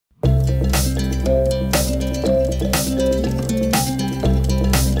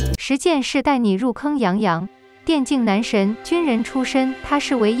10件事带你入坑杨洋，电竞男神，军人出身，他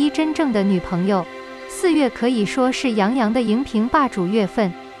是唯一真正的女朋友。4月可以说是杨洋的荧屏霸主月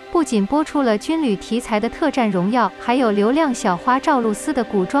份，不仅播出了军旅题材的《特战荣耀》，还有流量小花赵露思的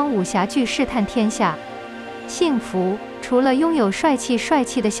古装武侠剧《试探天下》。幸福，除了拥有帅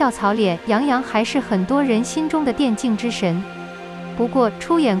气的校草脸，杨洋还是很多人心中的电竞之神。不过，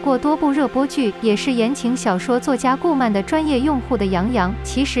出演过多部热播剧，也是言情小说作家顾漫的专业用户的杨洋，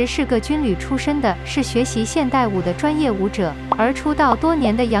其实是个军旅出身的，是学习现代舞的专业舞者。而出道多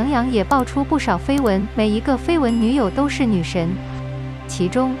年的杨洋也爆出不少绯闻，每一个绯闻女友都是女神，其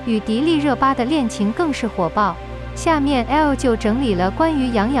中与迪丽热巴的恋情更是火爆。下面 L 就整理了关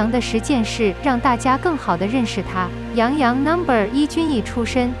于杨洋的10件事，让大家更好地认识他。杨洋 No.1军艺出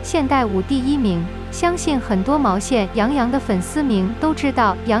身，现代舞第1名。相信很多毛线杨洋的粉丝名都知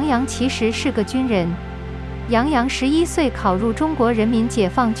道，杨洋其实是个军人。杨洋11岁考入中国人民解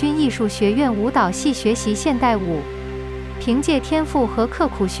放军艺术学院舞蹈系学习现代舞，凭借天赋和刻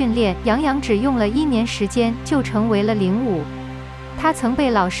苦训练，杨洋只用了1年时间就成为了领舞。他曾被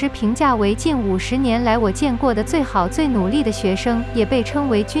老师评价为近50年来我见过的最好最努力的学生，也被称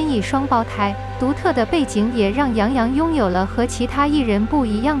为军艺双胞胎。独特的背景也让杨洋拥有了和其他艺人不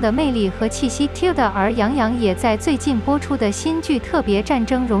一样的魅力和气息。而杨洋也在最近播出的新剧《特别战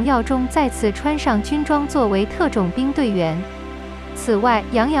争荣耀》中再次穿上军装作为特种兵队员。此外，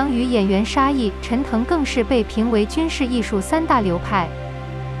杨洋与演员沙溢、陈腾更是被评为军事艺术3大流派。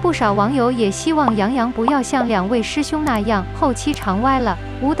不少网友也希望杨洋不要像2位师兄那样后期长歪了。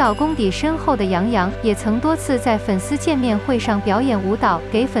舞蹈功底深厚的杨洋也曾多次在粉丝见面会上表演舞蹈，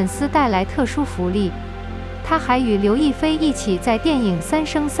给粉丝带来特殊福利。他还与刘亦菲一起在电影《三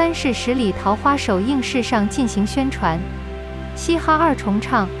生三世十里桃花》首映式上进行宣传。嘻哈2重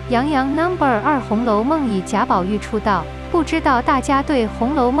唱，杨洋 No.2《红楼梦》以贾宝玉出道。不知道大家对《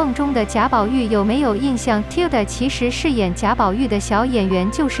红楼梦》中的贾宝玉有没有印象？其实饰演贾宝玉的小演员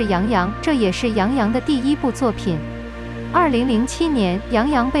就是杨洋，这也是杨洋的第1部作品。2007年，杨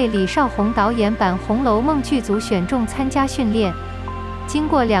洋被李少红导演版《红楼梦》剧组选中参加训练。经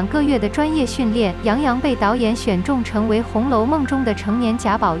过2个月的专业训练，杨洋被导演选中成为《红楼梦》中的成年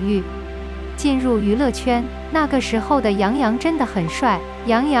贾宝玉。进入娱乐圈，那个时候的杨洋真的很帅。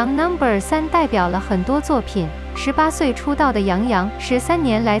杨洋 No.3 代表了很多作品。18岁出道的杨洋，13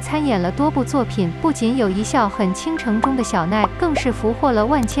年来参演了多部作品，不仅有一笑很倾城中的小奈，更是俘获了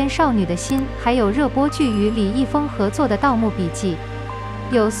万千少女的心，还有热播剧与李易峰合作的《盗墓笔记》，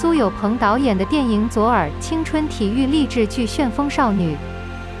有苏有朋导演的电影《左耳》，青春体育励志剧《旋风少女》。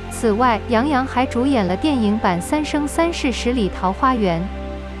此外，杨洋还主演了电影版《三生三世十里桃花源》。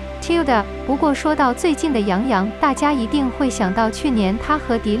不过说到最近的杨洋，大家一定会想到去年他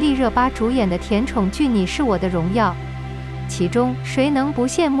和迪丽热巴主演的甜宠剧《你是我的荣耀》，其中谁能不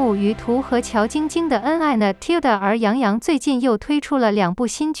羡慕于途和乔晶晶的恩爱呢？而杨洋最近又推出了2部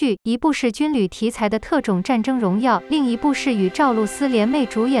新剧，一部是军旅题材的《特种战争荣耀》，另一部是与赵露思联袂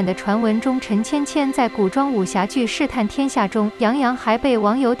主演的传闻中陈芊芊在古装武侠剧《试探天下》中，杨洋还被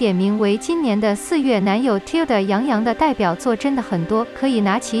网友点名为今年的4月男友。杨洋的代表作真的很多，可以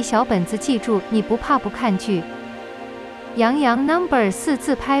拿起小本子记住，你不怕不看剧。杨洋 No.4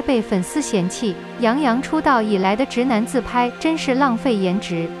 自拍被粉丝嫌弃，杨洋出道以来的直男自拍真是浪费颜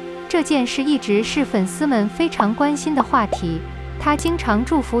值，这件事一直是粉丝们非常关心的话题。他经常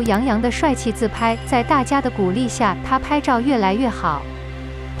祝福杨洋的帅气自拍，在大家的鼓励下，他拍照越来越好，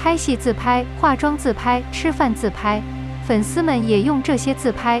拍戏自拍、化妆自拍、吃饭自拍。粉丝们也用这些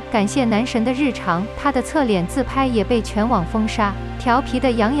自拍感谢男神的日常，他的侧脸自拍也被全网封杀。调皮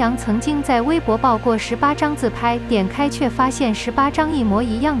的杨洋曾经在微博爆过18张自拍，点开却发现18张一模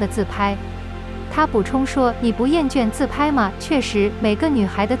一样的自拍。他补充说：“你不厌倦自拍吗？”确实，每个女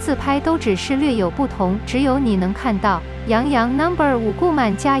孩的自拍都只是略有不同，只有你能看到。杨洋 No.5 顾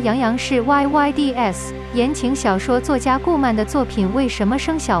漫加杨洋是 YYDS。言情小说作家顾漫的作品《为什么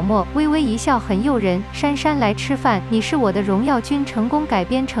生小莫》微微一笑很诱人，姗姗来吃饭，你是我的荣耀君成功改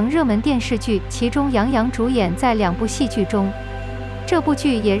编成热门电视剧，其中杨洋主演在2部戏剧中。这部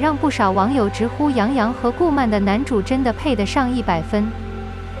剧也让不少网友直呼杨洋和顾漫的男主真的配得上100分。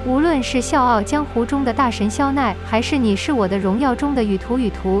无论是《笑傲江湖》中的大神肖奈，还是《你是我的荣耀》中的雨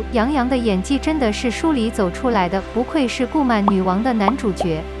途，杨洋的演技真的是书里走出来的，不愧是顾漫女王的男主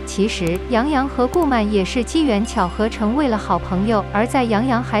角。其实，杨洋和顾漫也是机缘巧合成为了好朋友。而在杨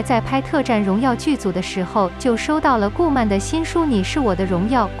洋还在拍《特战荣耀》剧组的时候，就收到了顾漫的新书《你是我的荣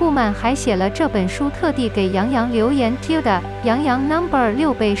耀》。顾漫还写了这本书，特地给杨洋留言。杨洋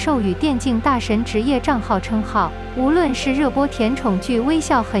No.6 被授予电竞大神职业账号称号。无论是热播甜宠剧《微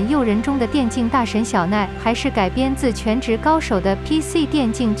笑很诱人》中的电竞大神小奈，还是改编自《全职高手》的 PC 电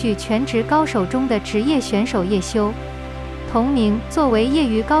竞剧《全职高手》中的职业选手叶修。同名，作为业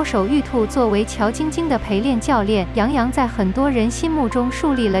余高手玉兔，作为乔晶晶的陪练教练，杨洋在很多人心目中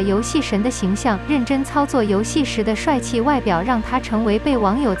树立了游戏神的形象。认真操作游戏时的帅气外表，让他成为被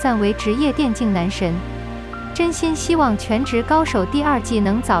网友赞为职业电竞男神。真心希望《全职高手》第2季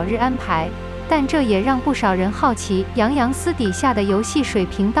能早日安排，但这也让不少人好奇，杨洋私底下的游戏水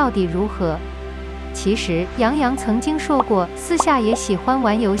平到底如何？其实，杨洋曾经说过，私下也喜欢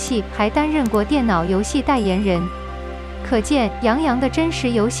玩游戏，还担任过电脑游戏代言人。可见杨洋的真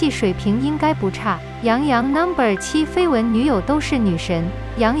实游戏水平应该不差。杨洋 No.7 绯闻女友都是女神，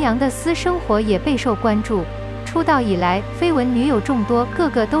杨洋的私生活也备受关注。出道以来，绯闻女友众多，个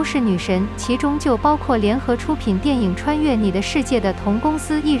个都是女神，其中就包括联合出品电影《穿越你的世界》的同公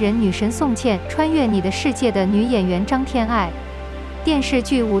司艺人女神宋茜，《穿越你的世界》的女演员张天爱。电视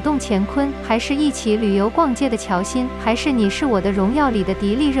剧《舞动乾坤》，还是一起旅游逛街的乔欣，还是《你是我的荣耀》里的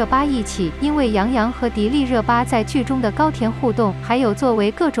迪丽热巴一起。因为杨洋和迪丽热巴在剧中的高甜互动，还有作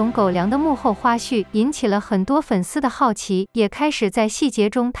为各种狗粮的幕后花絮，引起了很多粉丝的好奇，也开始在细节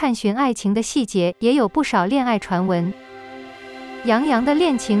中探寻爱情的细节，也有不少恋爱传闻。杨洋的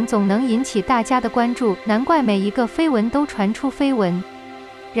恋情总能引起大家的关注，难怪每一个绯闻都传出绯闻。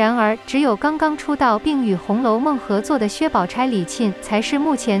然而，只有刚刚出道并与《红楼梦》合作的薛宝钗、李沁才是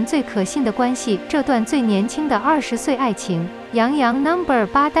目前最可信的关系。这段最年轻的20岁爱情，杨洋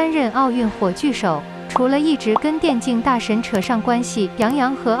No.8 担任奥运火炬手。除了一直跟电竞大神扯上关系，杨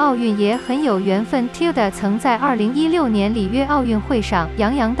洋和奥运也很有缘分。曾在2016年里约奥运会上，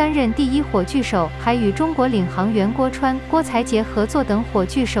杨洋担任第1火炬手，还与中国领航员郭川、郭采洁合作等火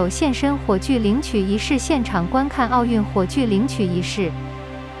炬手现身火炬领取仪式现场观看奥运火炬领取仪式。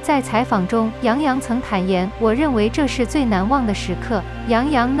在采访中，杨洋曾坦言：“我认为这是最难忘的时刻。”杨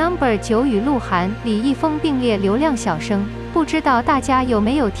洋 No.9 与鹿晗、李易峰并列流量小生，不知道大家有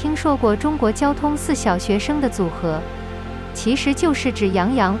没有听说过中国交通4小学生的组合？其实就是指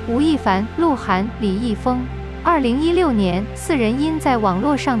杨洋、吴亦凡、鹿晗、李易峰。2016年，4人因在网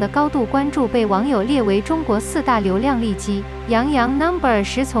络上的高度关注，被网友列为中国4大流量利基。杨洋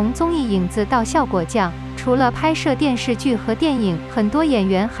No.10 从综艺影子到效果酱。除了拍摄电视剧和电影，很多演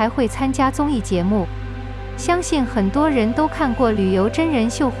员还会参加综艺节目。相信很多人都看过旅游真人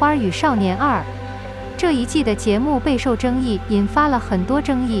秀《花儿与少年2》，这一季的节目备受争议，引发了很多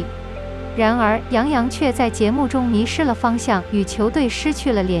争议。然而，杨洋却在节目中迷失了方向，与球队失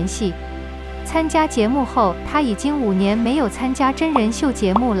去了联系。参加节目后，他已经5年没有参加真人秀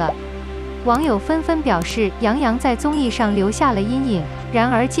节目了。网友纷纷表示，杨洋在综艺上留下了阴影。然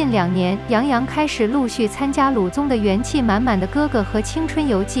而近2年，杨洋开始陆续参加鲁综的《元气满满的哥哥》和《青春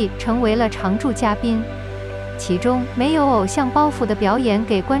游记》，成为了常驻嘉宾。其中没有偶像包袱的表演，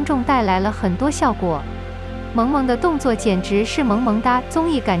给观众带来了很多效果。萌萌的动作简直是萌萌哒，综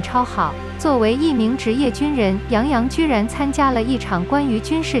艺感超好。作为一名职业军人，杨洋居然参加了一场关于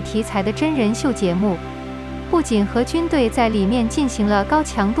军事题材的真人秀节目。不仅和军队在里面进行了高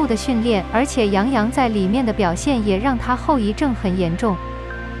强度的训练，而且杨洋在里面的表现也让他后遗症很严重。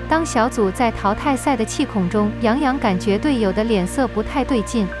当小组在淘汰赛的气孔中，杨洋感觉队友的脸色不太对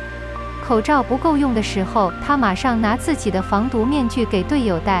劲，口罩不够用的时候，他马上拿自己的防毒面具给队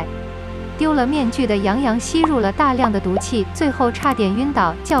友戴。丢了面具的杨洋吸入了大量的毒气，最后差点晕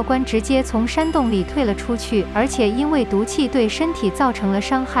倒，教官直接从山洞里退了出去，而且因为毒气对身体造成了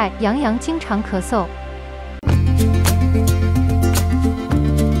伤害，杨洋经常咳嗽。